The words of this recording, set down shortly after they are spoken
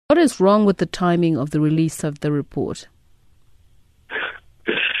What is wrong with the timing of the release of the report?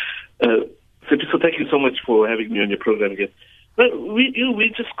 So thank you so much for having me on your program again. Well, we're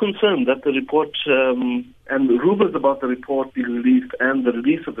just concerned that the report and rumors about the report being released and the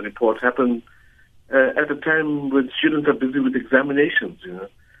release of the report happen at a time when students are busy with examinations,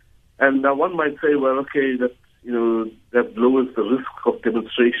 And now one might say, well, okay, that lowers the risk of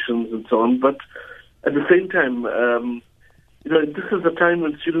demonstrations and so on. But at the same time, this is a time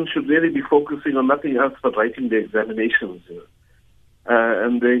when students should really be focusing on nothing else but writing their examinations.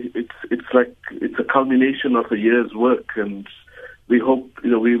 And it's a culmination of a year's work, and we hope,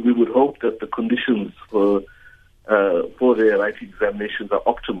 we would hope that the conditions for their writing examinations are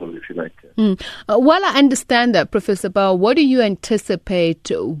optimal, if you like. While I understand that, Professor Bauer, what do you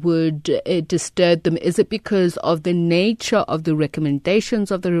anticipate would disturb them? Is it because of the nature of the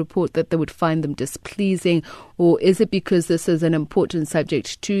recommendations of the report that they would find them displeasing, or is it because this is an important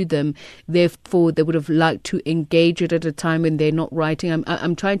subject to them, therefore they would have liked to engage it at a time when they're not writing?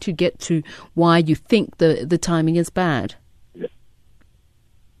 I'm trying to get to why you think the timing is bad.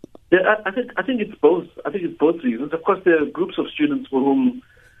 Yeah, I think it's both. I think it's both reasons. Of course, there are groups of students for whom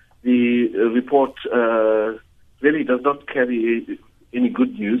the report really does not carry any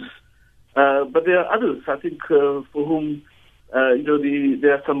good news. But there are others, I think, for whom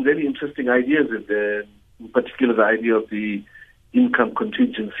there are some really interesting ideas in there. In particular, the idea of the income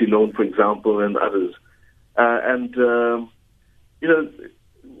contingency loan, for example, and others. One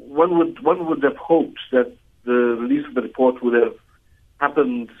would have hoped that the release of the report would have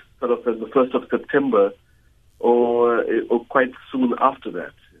happened sort of on the 1st of September or quite soon after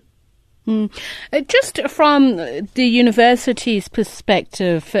that. Just from the university's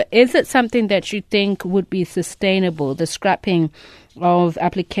perspective, is it something that you think would be sustainable, the scrapping of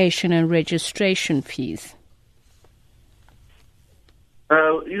application and registration fees?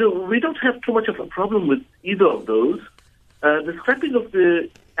 We don't have too much of a problem with either of those. The scrapping of the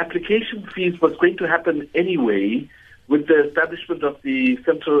application fees was going to happen anyway with the establishment of the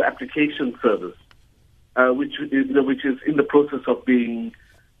Central Application Service, which is in the process of being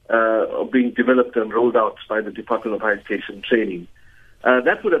developed and rolled out by the Department of Higher Education and Training.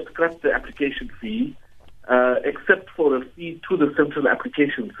 That would have scrapped the application fee, except for a fee to the Central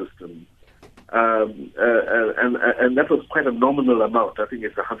Application System. And that was quite a nominal amount. I think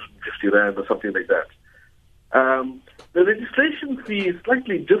it's 150 Rand or something like that. The registration fee is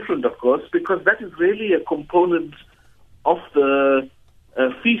slightly different, of course, because that is really a component of the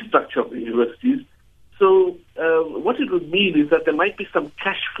fee structure of the universities. So what it would mean is that there might be some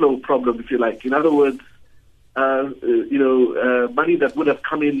cash flow problem, if you like. In other words, money that would have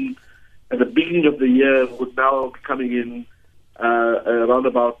come in at the beginning of the year would now be coming in around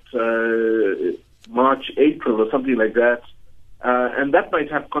about March, April or something like that. And that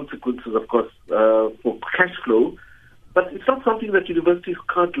might have consequences, of course, for cash flow. But it's not something that universities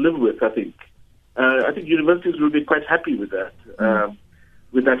can't live with, I think. I think universities will be quite happy with that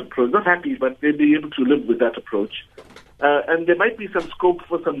approach. Not happy, but they'll be able to live with that approach. And there might be some scope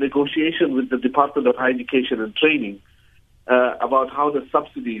for some negotiation with the Department of Higher Education and Training about how the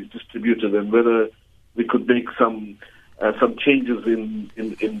subsidy is distributed and whether we could make some changes in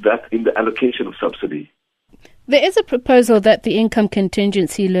the allocation of subsidy. There is a proposal that the income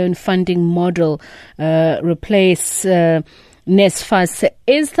contingency loan funding model replace NSFAS.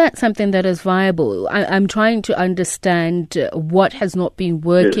 Is that something that is viable? I'm trying to understand what has not been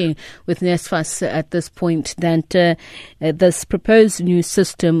working with NSFAS at this point that this proposed new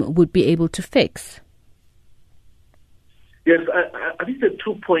system would be able to fix. Yes, I think there are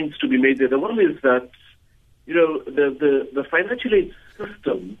 2 points to be made there. The one is that, the financial aid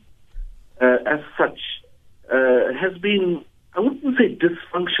system as such has been, I wouldn't say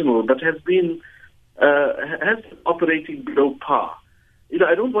dysfunctional, but has been operating below par.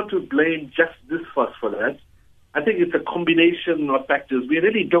 I don't want to blame just NSFAS for that. I think it's a combination of factors. We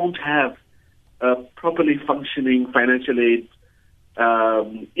really don't have a properly functioning financial aid.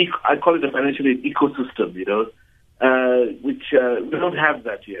 I call it a financial aid ecosystem, which we don't have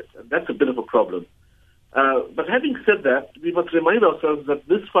that yet, and that's a bit of a problem. But having said that, we must remind ourselves that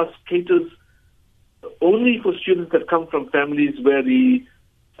NSFAS caters only for students that come from families where the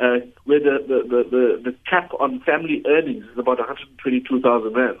cap on family earnings is about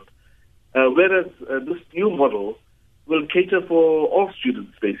 122,000 Rand, whereas this new model will cater for all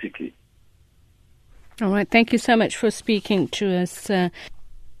students, basically. All right. Thank you so much for speaking to us.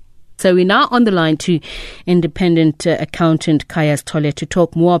 So we're now on the line to independent accountant Khaya Sithole to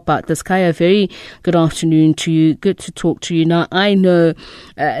talk more about this. Khaya, very good afternoon to you. Good to talk to you. Now, I know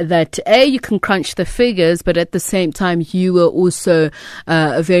that you can crunch the figures, but at the same time, you were also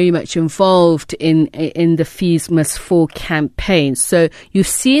very much involved in the Fees Must Fall campaign. So you've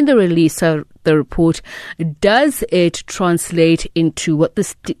seen the release of the report. Does it translate into what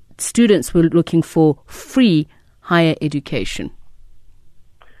the students were looking for, free higher education?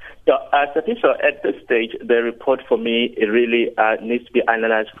 Yeah, so at this stage, the report for me, it really needs to be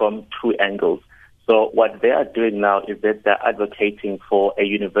analyzed from two angles. So what they are doing now is that they're advocating for a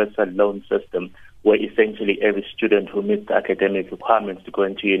universal loan system where essentially every student who meets the academic requirements to go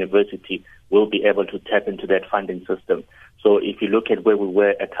into university will be able to tap into that funding system. So if you look at where we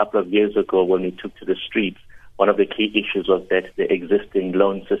were a couple of years ago when we took to the streets, one of the key issues was that the existing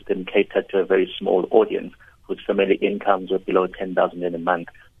loan system catered to a very small audience whose family incomes were below 10,000 in a month.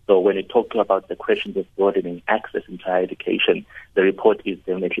 So when you talk about the questions of broadening access into higher education, the report is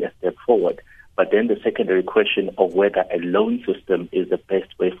definitely a step forward. But then the secondary question of whether a loan system is the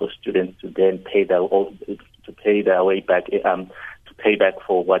best way for students to then pay their way back, to pay back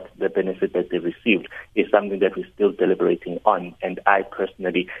for what the benefit that they received is something that we're still deliberating on. And I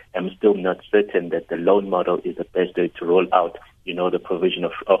personally am still not certain that the loan model is the best way to roll out, the provision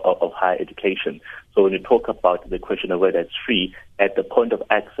of higher education. So when you talk about the question of whether it's free, at the point of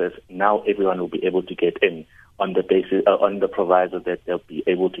access, now everyone will be able to get in on the basis, on the proviso that they'll be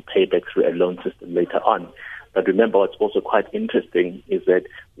able to pay back through a loan system later on. But remember, what's also quite interesting is that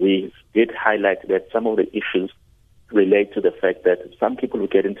we did highlight that some of the issues relate to the fact that some people who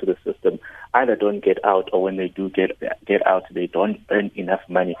get into the system either don't get out, or when they do get out, they don't earn enough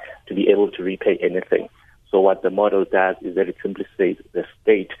money to be able to repay anything. So what the model does is that it simply says the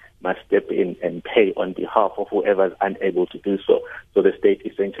state must step in and pay on behalf of whoever is unable to do so. So the state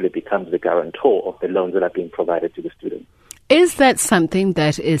essentially becomes the guarantor of the loans that are being provided to the students. Is that something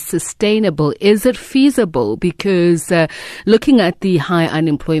that is sustainable? Is it feasible? Because looking at the high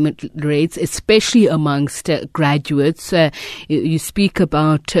unemployment rates, especially amongst graduates, you speak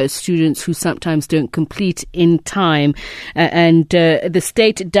about students who sometimes don't complete in time, and the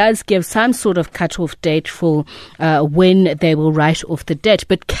state does give some sort of cut-off date for when they will write off the debt.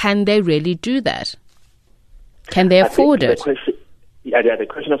 But can they really do that? Can they afford it? The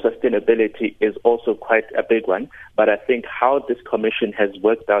question of sustainability is also quite a big one, but I think how this commission has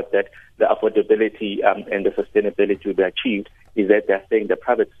worked out that the affordability and the sustainability will be achieved is that they're saying the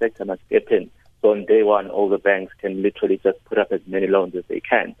private sector must step in. So on day one, all the banks can literally just put up as many loans as they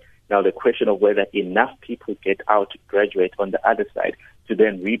can. Now, the question of whether enough people get out to graduate on the other side to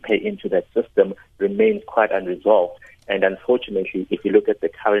then repay into that system remains quite unresolved. And unfortunately, if you look at the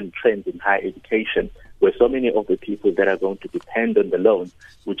current trends in higher education, where so many of the people that are going to depend on the loans,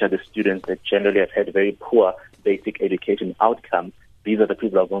 which are the students that generally have had very poor basic education outcomes, these are the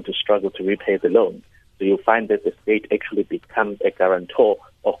people who are going to struggle to repay the loans. So you'll find that the state actually becomes a guarantor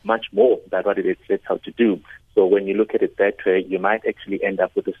of much more than what it sets out to do. So when you look at it that way, you might actually end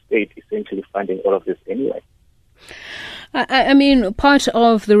up with the state essentially funding all of this anyway. I mean, part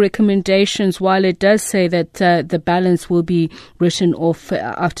of the recommendations, while it does say that the balance will be written off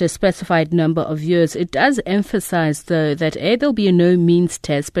after a specified number of years, it does emphasize, though, that there'll be a no means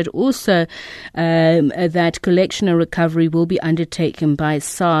test, but also that collection and recovery will be undertaken by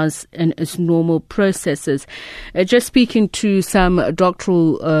SARS and its normal processes. Just speaking to some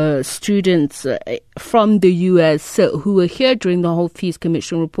doctoral students from the US who were here during the whole Fees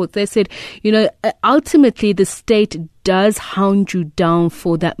Commission report, they said, ultimately the state does hound you down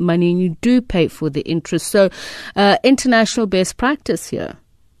for that money and you do pay for the interest. So international best practice here.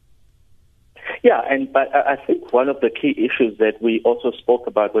 Yeah, but I think one of the key issues that we also spoke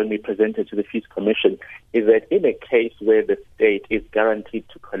about when we presented to the Fees Commission is that in a case where the state is guaranteed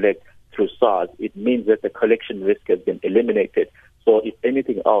to collect through SARS, it means that the collection risk has been eliminated. So if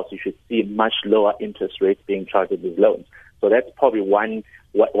anything else, you should see much lower interest rates being charged with these loans. So that's probably one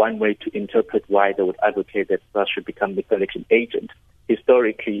way to interpret why they would advocate that SARS should become the collection agent.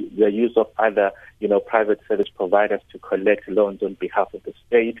 Historically, the use of other, private service providers to collect loans on behalf of the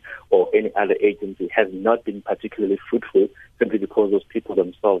state or any other agency has not been particularly fruitful, simply because those people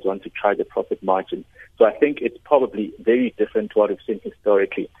themselves want to charge a profit margin. So I think it's probably very different to what we've seen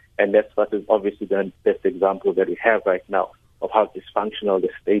historically, and that's what is obviously the best example that we have right now of how dysfunctional the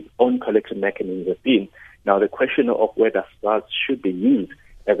state's own collection mechanisms have been. Now, the question of whether SARS should be used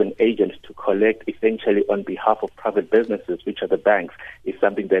as an agent to collect essentially on behalf of private businesses, which are the banks, is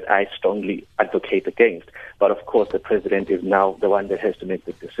something that I strongly advocate against. But of course, the president is now the one that has to make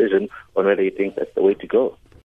the decision on whether he thinks that's the way to go.